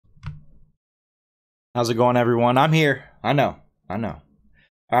How's it going, everyone? I'm here. I know. All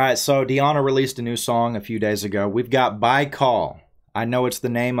right, so Deanna released a new song a few days ago. We've got Baikal. I know it's the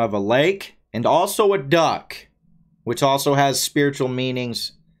name of a lake and also a duck, which also has spiritual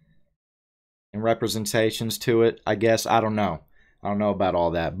meanings and representations to it, I guess. I don't know. I don't know about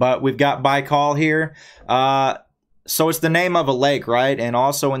all that. But we've got Baikal here. So it's the name of a lake, right? And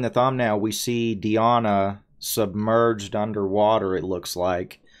also in the thumbnail, we see Deanna submerged underwater, it looks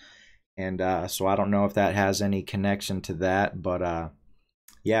like. And so I don't know if that has any connection to that, but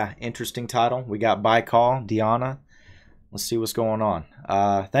yeah, interesting title. We got Baikal, Deanna. Let's see what's going on.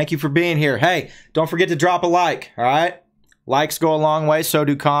 Thank you for being here. Hey, don't forget to drop a like, all right? Likes go a long way, so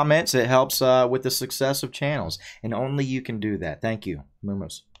do comments. It helps with the success of channels, and only you can do that. Thank you,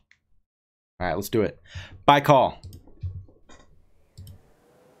 Mumus. All right, let's do it. Baikal.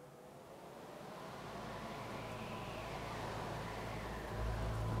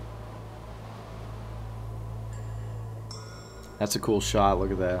 That's a cool shot. Look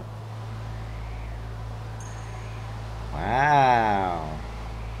at that. Wow.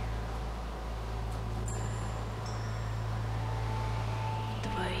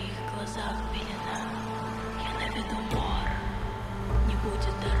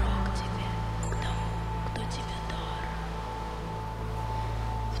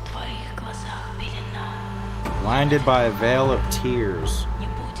 Blinded by a veil of tears.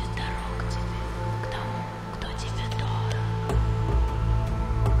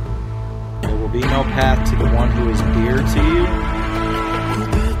 There will be no path to the one who is dear to you.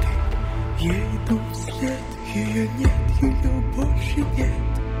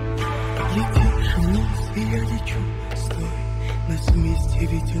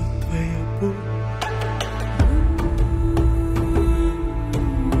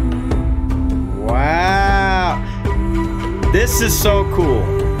 Wow. This is so cool.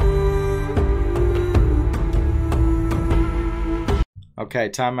 Okay,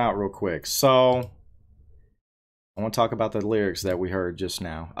 time out real quick. So, I want to talk about the lyrics that we heard just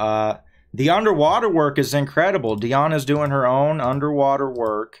now. The underwater work is incredible. Deanna's doing her own underwater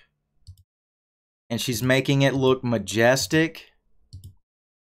work. And she's making it look majestic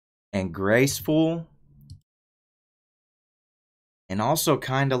and graceful. And also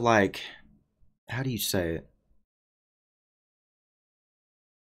kind of like, how do you say it?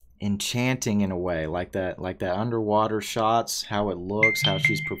 Enchanting in a way, like that underwater shots, how it looks, how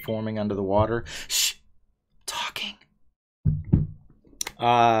she's performing under the water. Shh, talking.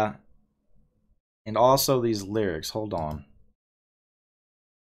 And also these lyrics. Hold on.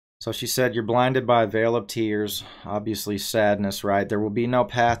 So she said, "You're blinded by a veil of tears." Obviously sadness, right? There will be no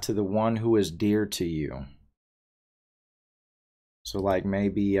path to the one who is dear to you. So like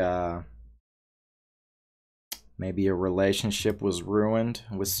maybe maybe a relationship was ruined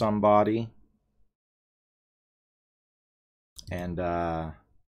with somebody. And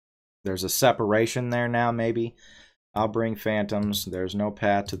there's a separation there now, maybe. I'll bring phantoms. There's no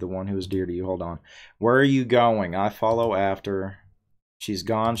path to the one who is dear to you. Hold on. Where are you going? I follow after. She's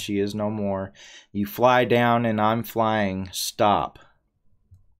gone. She is no more. You fly down and I'm flying. Stop.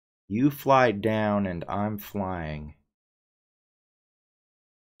 You fly down and I'm flying.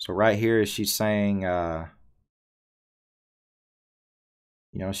 So right here is she's saying...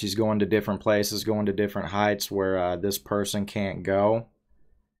 you know, she's going to different places, going to different heights where this person can't go.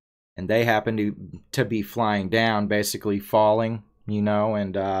 And they happen to be flying down, basically falling, you know,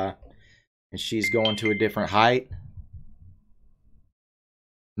 and she's going to a different height.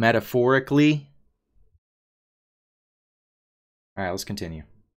 Metaphorically. All right, let's continue.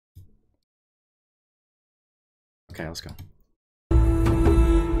 Okay, let's go.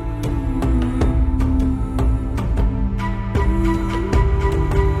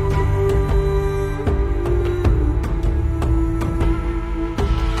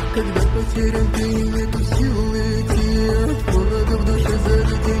 Когда потерян ты, нету сил идти, от холода в душе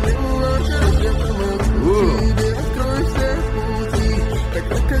заледенело. Я помогу тебе, открой все пути,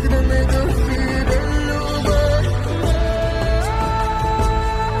 тогда, когда найдешь себе любовь.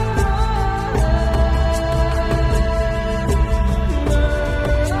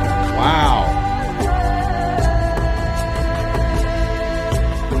 Wow.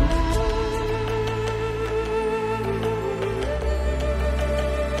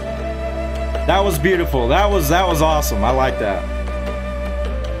 That was beautiful. That was awesome. I like that.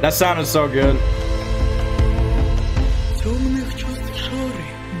 That sounded so good. Темных чувств шоры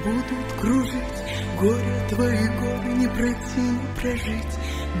будут кружить, горе твои горы не пройти, не прожить.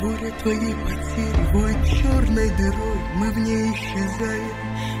 Буря твоей потери воет черной дырой, мы в ней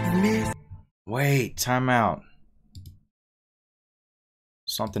исчезаем. Wait, time out.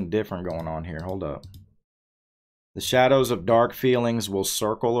 something different going on here. Hold up. The shadows of dark feelings will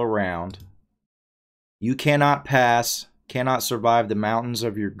circle around. You cannot pass, cannot survive the mountains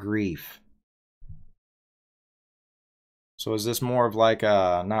of your grief. So is this more of like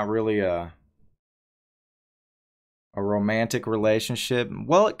a, not really a romantic relationship?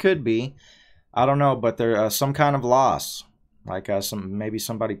 Well, it could be. I don't know, but there's some kind of loss. Like maybe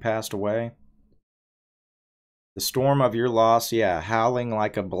somebody passed away. The storm of your loss, yeah, howling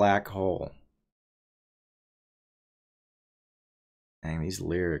like a black hole. Dang, these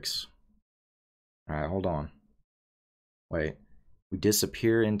lyrics. Alright, hold on. Wait. We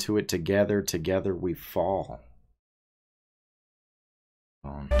disappear into it together, together we fall.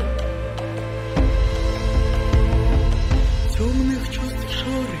 Темных чувств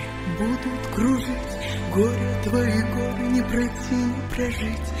шоры будут кружить. Горе твои горы не пройти, не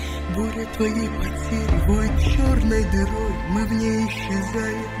прожить. Буря твоей потери воет черной дырой. Мы в ней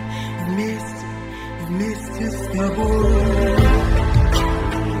исчезаем вместе, вместе с тобой.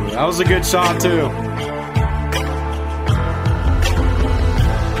 That was a good song too.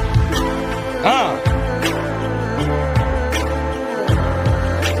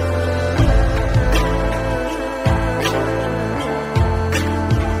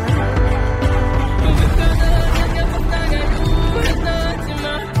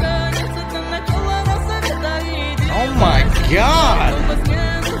 Oh my God!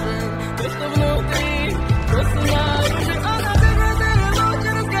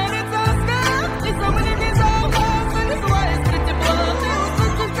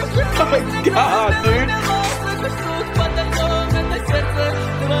 Oh my God, dude!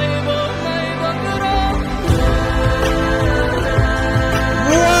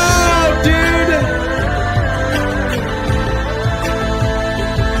 Wow, dude!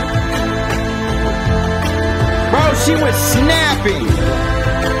 Bro, she was snapping!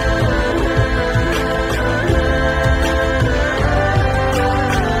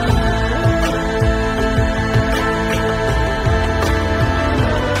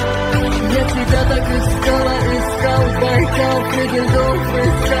 Я так искала, искал Байкал, Фредендов,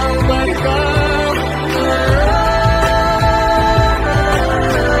 искал Байкал.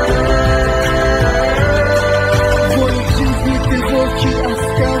 Воля жизни, ты волчий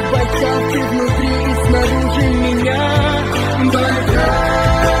оскал, Байкал, ты внутри и снаружи меня, Байкал.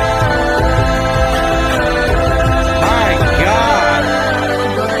 My God!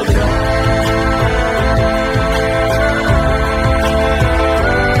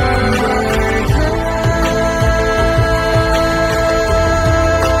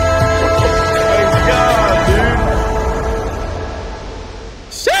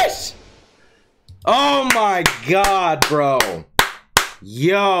 Oh my God, bro.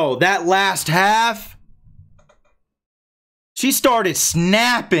 Yo, that last half, she started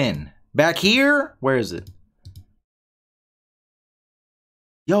snapping. Back here? Where is it?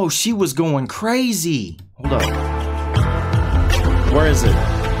 Yo, she was going crazy. Hold up. Where is it?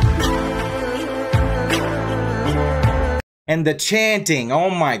 And the chanting. Oh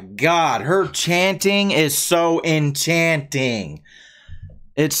my God. Her chanting is so enchanting.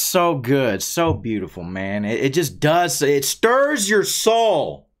 It's so good. So beautiful, man. It just does. It stirs your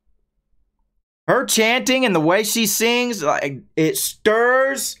soul. Her chanting and the way she sings, like, it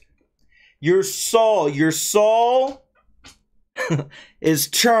stirs your soul. Your soul is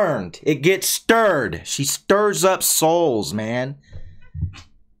churned. It gets stirred. She stirs up souls, man.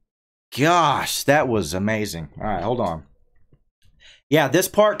 Gosh, that was amazing. All right, hold on. Yeah, this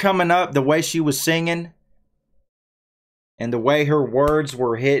part coming up, the way she was singing and the way her words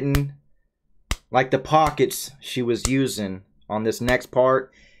were hitting, like the pockets she was using on this next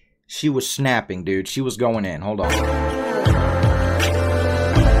part, she was snapping, dude. She was going in. Hold on.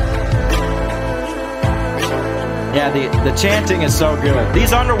 Yeah, the chanting is so good.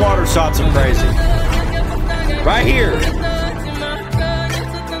 These underwater shots are crazy. Right here.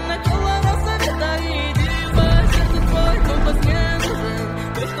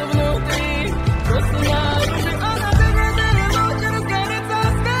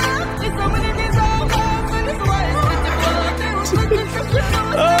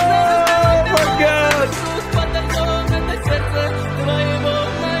 Oh my God.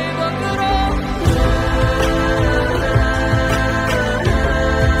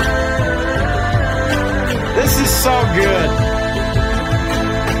 This is so good.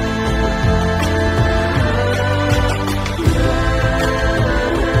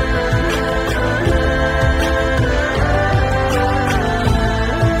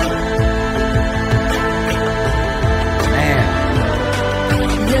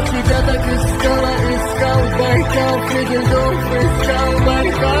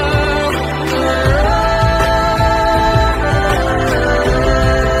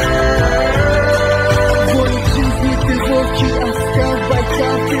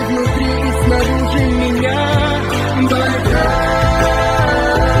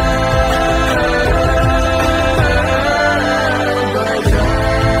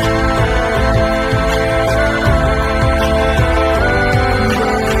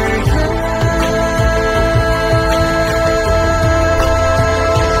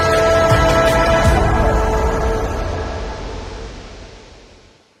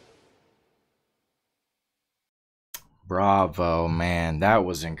 Bravo, man. That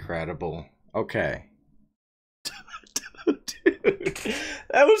was incredible. Okay. Dude,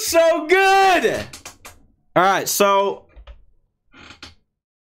 that was so good. All right, so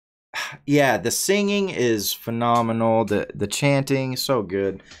yeah, the singing is phenomenal. The chanting, so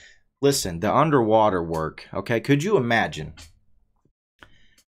good. Listen, the underwater work, okay? Could you imagine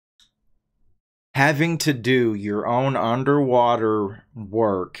having to do your own underwater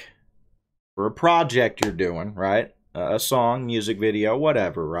work for a project you're doing, right? A song, music video,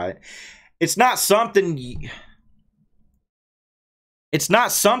 whatever, right? It's not something you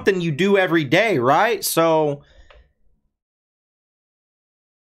do every day, right? So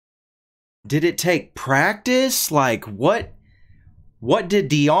did it take practice? Like what did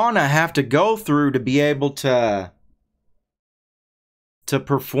Deanna have to go through to be able to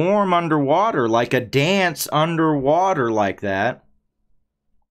perform underwater, like a dance underwater like that?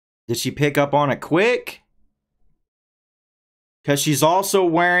 Did she pick up on it quick? Because she's also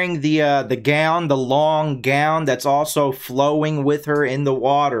wearing the gown, the long gown that's also flowing with her in the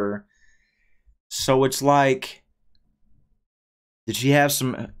water. So it's like, did she have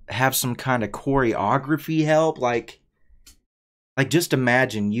some kind of choreography help? Like just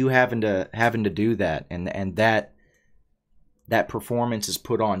imagine you having to do that, and that performance is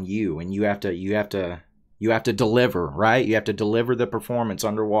put on you, and you have to deliver, right? You have to deliver the performance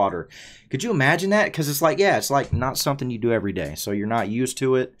underwater. Could you imagine that? Because it's like, yeah, it's like not something you do every day, so you're not used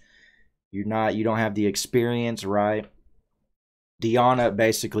to it. You don't have the experience, right? Deanna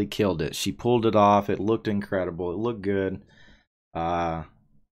basically killed it. She pulled it off. It looked incredible. It looked good. Yeah,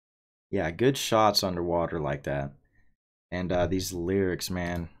 good shots underwater like that. And these lyrics,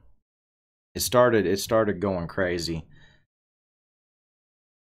 man, it started going crazy.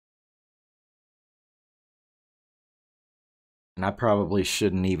 And I probably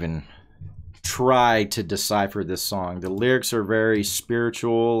shouldn't even try to decipher this song. The lyrics are very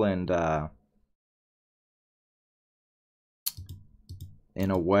spiritual and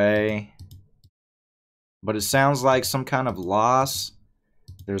in a way, but it sounds like some kind of loss.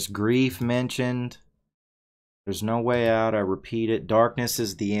 There's grief mentioned. There's no way out, I repeat it. Darkness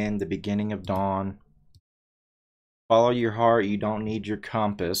is the end, the beginning of dawn. Follow your heart, you don't need your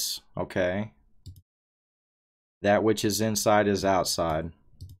compass. Okay. That which is inside is outside.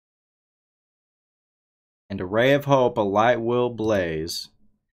 And a ray of hope, a light will blaze,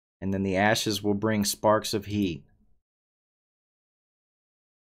 and then the ashes will bring sparks of heat.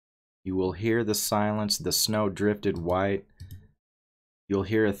 You will hear the silence, the snow drifted white. You'll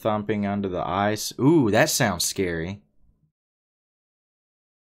hear a thumping under the ice. Ooh, that sounds scary.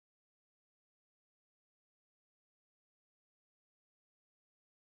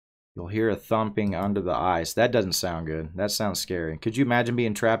 You'll hear a thumping under the ice. That doesn't sound good. That sounds scary. Could you imagine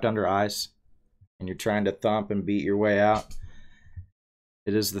being trapped under ice and you're trying to thump and beat your way out?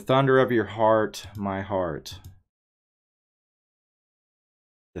 It is the thunder of your heart, my heart.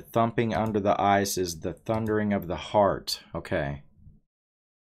 The thumping under the ice is the thundering of the heart. Okay.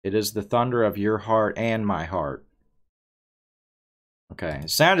 It is the thunder of your heart and my heart. Okay.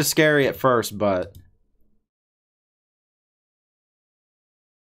 It sounded scary at first, but...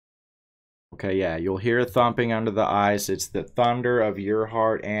 okay, yeah. You'll hear a thumping under the ice. It's the thunder of your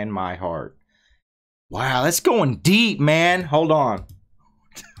heart and my heart. Wow, that's going deep, man. Hold on.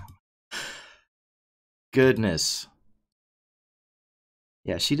 Goodness.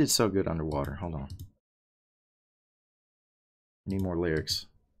 Yeah, she did so good underwater. Hold on. Need more lyrics.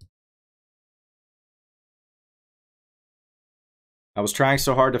 I was trying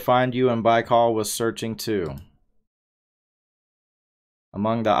so hard to find you, and Baikal was searching too.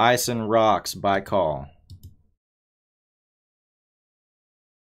 Among the ice and rocks, Baikal.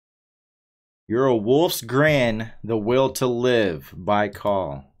 You're a wolf's grin, the will to live,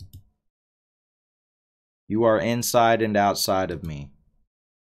 Baikal. You are inside and outside of me,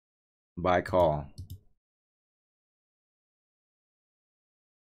 Baikal.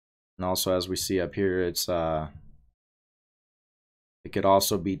 And also, as we see up here, it's it could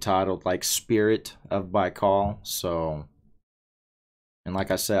also be titled like Spirit of Baikal. So, and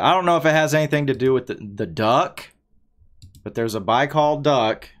like I said, I don't know if it has anything to do with the duck, but there's a Baikal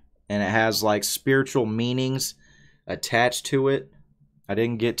duck, and it has like spiritual meanings attached to it. I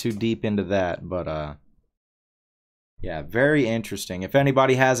didn't get too deep into that, but yeah, very interesting. If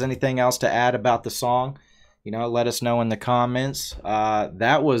anybody has anything else to add about the song, you know, let us know in the comments.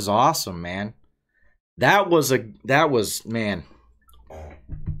 That was awesome, man. That was, man.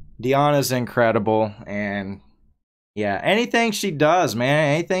 Deanna's incredible, and yeah, anything she does,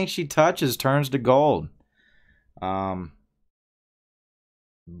 man, anything she touches turns to gold. But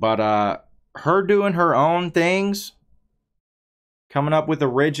her doing her own things, coming up with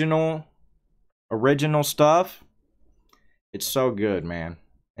original stuff. It's so good, man.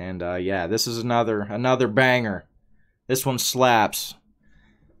 And yeah, this is another banger. This one slaps.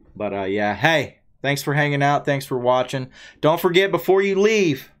 But yeah, hey, thanks for hanging out. Thanks for watching. Don't forget, before you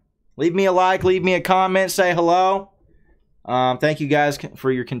leave me a like, leave me a comment, say hello. Thank you guys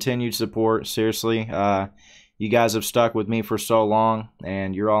for your continued support. Seriously, you guys have stuck with me for so long,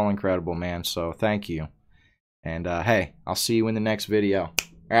 and you're all incredible, man. So thank you. And hey, I'll see you in the next video.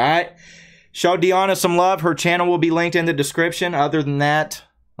 All right? Show Deanna some love. Her channel will be linked in the description. Other than that,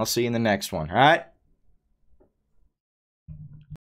 I'll see you in the next one. All right?